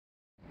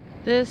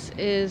This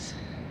is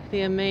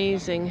the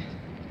amazing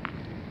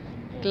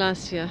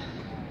Glacier.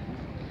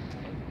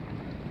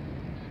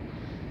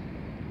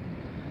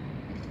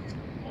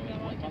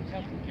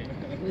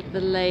 With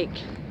the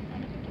lake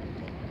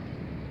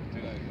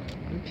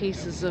and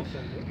pieces of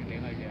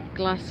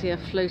glacier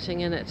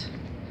floating in it,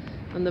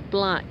 and the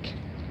black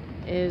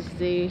is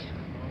the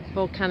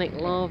volcanic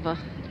lava,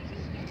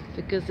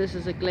 because this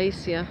is a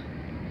glacier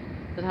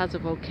that has a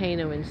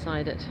volcano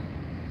inside it.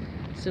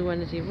 So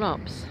when it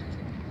erupts,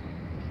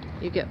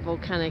 you get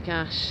volcanic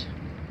ash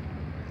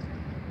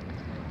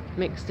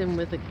mixed in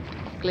with the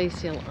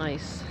glacial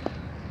ice.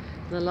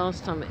 And the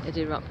last time it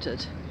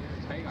erupted,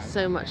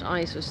 so much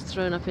ice was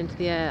thrown up into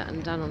the air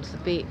and down onto the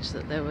beach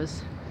that there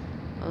was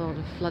a lot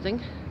of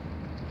flooding.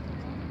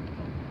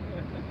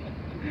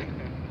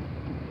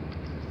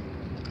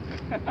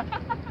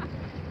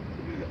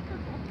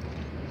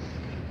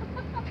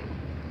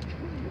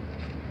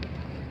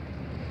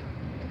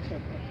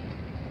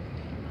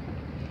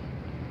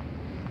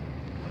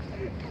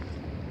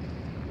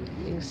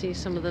 You can see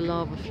some of the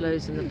lava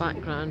flows in the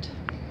background.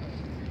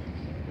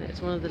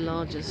 It's one of the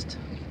largest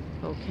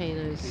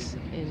volcanoes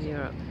in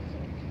Europe.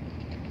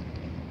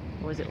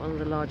 Or is it one of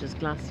the largest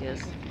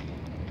glaciers?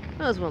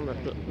 That was one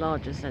of the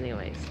largest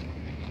anyways.